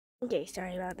Okay,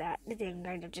 sorry about that. The thing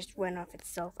kind of just went off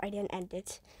itself. I didn't end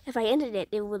it. If I ended it,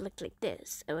 it would look like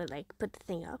this. I would like put the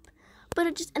thing up. But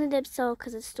it just ended itself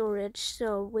because it's storage,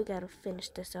 so we gotta finish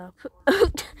this up.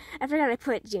 I forgot I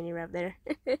put Junior up there.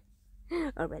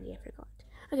 Already, I forgot.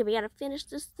 Okay, we gotta finish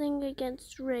this thing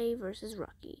against Ray versus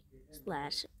Rocky.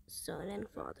 Slash son and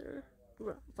father.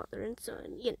 Father and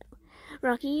son, you know.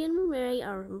 Rocky and Ray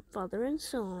are father and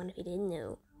son, if you didn't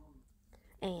know.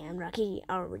 And Rocky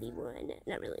already won.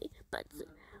 Not really, but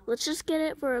let's just get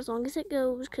it for as long as it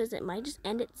goes, because it might just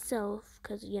end itself,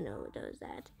 because, you know, it does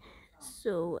that.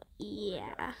 So,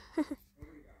 yeah.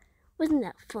 Wasn't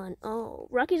that fun? Oh,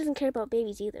 Rocky doesn't care about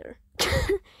babies either.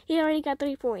 He already got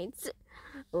 3 points.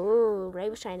 Oh, Ray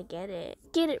was trying to get it.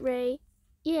 Get it, Ray.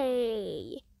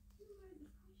 Yay.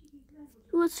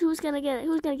 Who's gonna get it?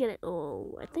 Who's gonna get it?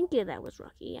 Oh, I think that was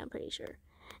Rocky. I'm pretty sure.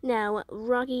 Now,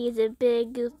 Rocky is a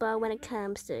big goofball when it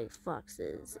comes to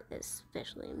foxes,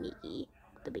 especially Mickey,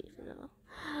 the beef and all.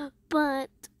 But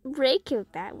Ray killed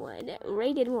that one.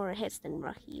 Ray did more hits than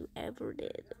Rocky ever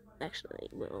did. Actually,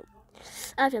 well,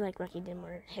 I feel like Rocky did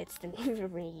more hits than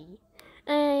Ray.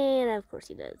 And of course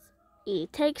he does. He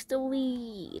takes the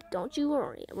lead. Don't you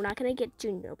worry. We're not gonna get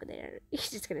Junior over there.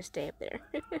 He's just gonna stay up there.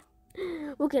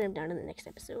 We'll get him down in the next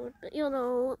episode. But you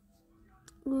know,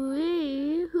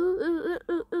 Ray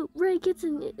gets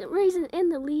Ray's in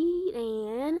the lead,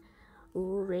 and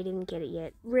Ray didn't get it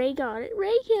yet. Ray got it.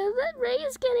 Ray kills it. Ray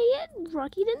is getting it.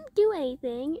 Rocky didn't do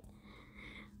anything.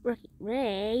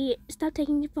 Ray, stop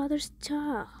taking your father's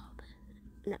job.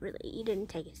 Not really. He didn't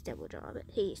take his devil job.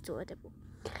 He's still a devil.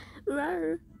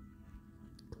 Rawr.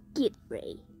 Get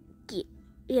Ray. Get.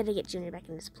 We gotta get Junior back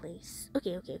in this place.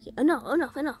 Okay. Enough.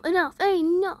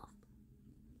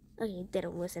 Okay, they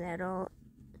don't listen at all.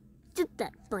 Just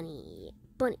that bunny.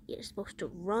 Bunny, you're supposed to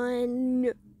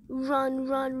run. Run.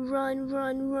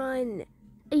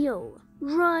 Ayo,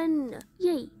 run.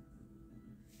 Yay.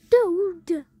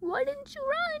 Dude, why didn't you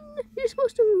run? You're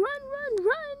supposed to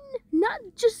run. Not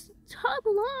just hop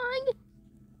along.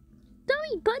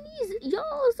 Dummy bunnies, y'all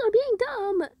are being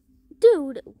dumb.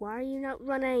 Dude, why are you not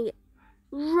running?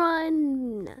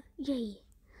 Run. Yay.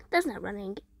 That's not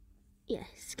running.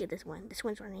 Yes, get this one. This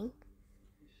one's running.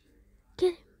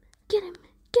 Get him.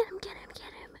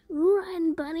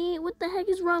 Run, bunny. What the heck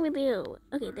is wrong with you?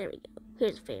 Okay, there we go.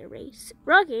 Here's a fair race.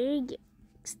 Rocky,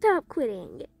 stop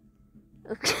quitting.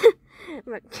 Okay.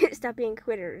 Stop being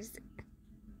quitters.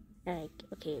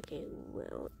 Okay.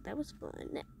 Well, that was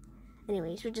fun.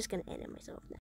 Anyways, we're just gonna end it myself now.